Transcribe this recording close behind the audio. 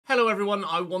Hello everyone,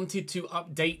 I wanted to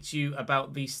update you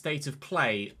about the state of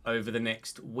play over the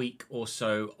next week or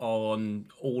so on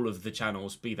all of the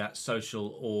channels, be that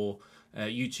social or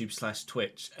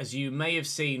YouTube/Twitch. As you may have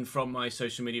seen from my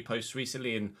social media posts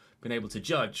recently and been able to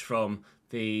judge from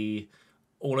the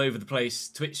all over the place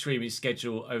Twitch streaming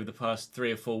schedule over the past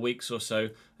 3 or 4 weeks or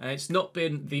so, it's not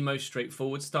been the most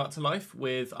straightforward start to life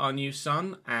with our new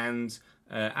son, and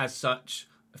as such,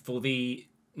 for the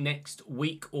next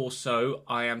week or so,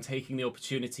 I am taking the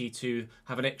opportunity to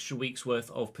have an extra week's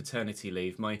worth of paternity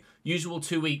leave. My usual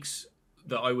 2 weeks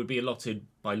that I would be allotted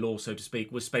by law, so to speak,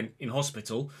 was spent in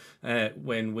hospital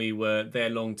when we were there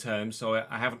long term. So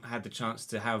I haven't had the chance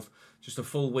to have just a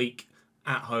full week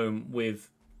at home with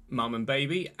mum and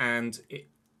baby. And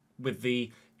with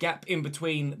the gap in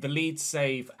between the Leeds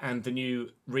save and the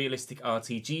new realistic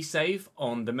RTG save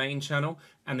on the main channel,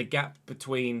 and the gap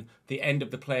between the end of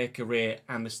the player career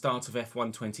and the start of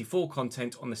F124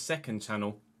 content on the second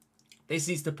channel, this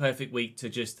is the perfect week to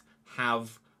just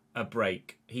have a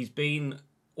break. He's been,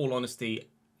 all honesty,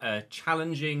 a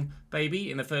challenging baby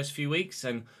in the first few weeks,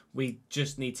 and we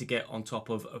just need to get on top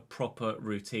of a proper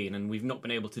routine, and we've not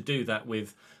been able to do that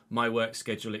with my work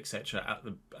schedule, etc.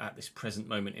 at this present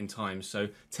moment in time. So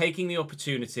taking the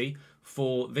opportunity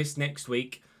for this next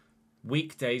week,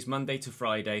 weekdays Monday to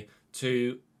Friday,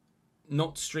 to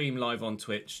not stream live on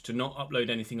Twitch, to not upload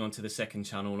anything onto the second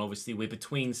channel, and obviously we're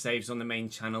between saves on the main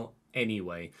channel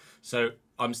anyway. So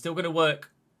I'm still going to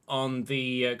work on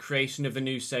the creation of the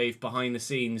new save behind the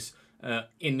scenes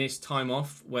in this time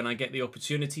off when I get the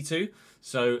opportunity to.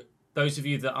 So those of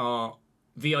you that are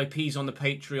VIPs on the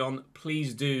Patreon,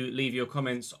 please do leave your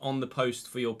comments on the post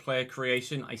for your player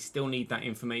creation. I still need that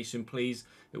information, please.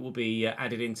 It will be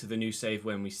added into the new save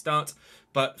when we start.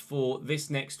 But for this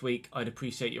next week, I'd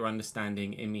appreciate your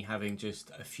understanding in me having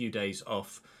just a few days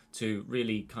off to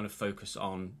really kind of focus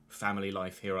on family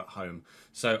life here at home.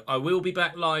 So I will be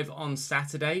back live on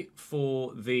Saturday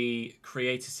for the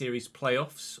Creator Series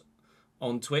playoffs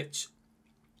on Twitch.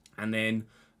 And then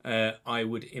I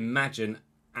would imagine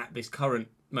at this current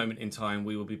moment in time,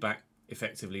 we will be back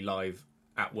effectively live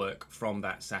at work from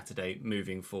that Saturday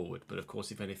moving forward. But of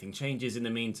course, if anything changes in the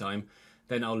meantime,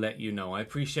 then I'll let you know. I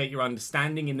appreciate your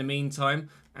understanding in the meantime,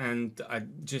 and I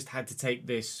just had to take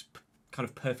this kind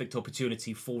of perfect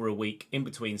opportunity for a week in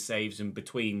between saves and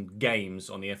between games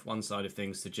on the F1 side of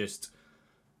things to just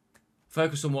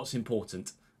focus on what's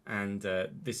important. And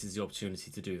this is the opportunity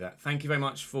to do that. Thank you very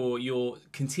much for your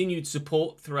continued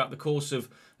support throughout the course of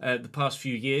the past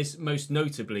few years, most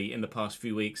notably in the past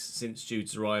few weeks since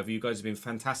Jude's arrival. You guys have been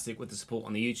fantastic with the support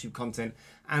on the YouTube content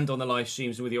and on the live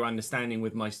streams, and with your understanding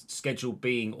with my schedule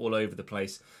being all over the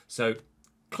place. So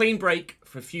clean break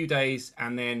for a few days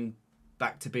and then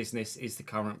back to business is the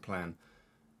current plan.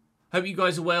 Hope you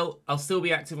guys are well. I'll still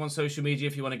be active on social media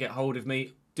if you want to get hold of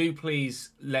me. Do please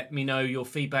let me know your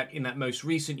feedback in that most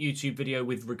recent YouTube video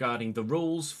with regarding the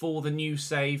rules for the new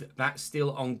save. That's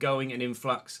still ongoing and in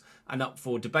flux and up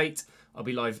for debate. I'll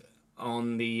be live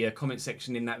on the comment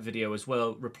section in that video as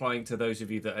well, replying to those of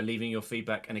you that are leaving your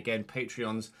feedback. And again,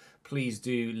 Patreons, please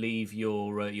do leave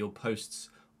your posts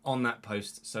on that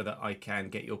post so that I can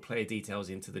get your player details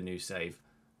into the new save.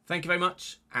 Thank you very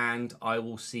much, and I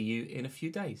will see you in a few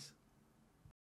days.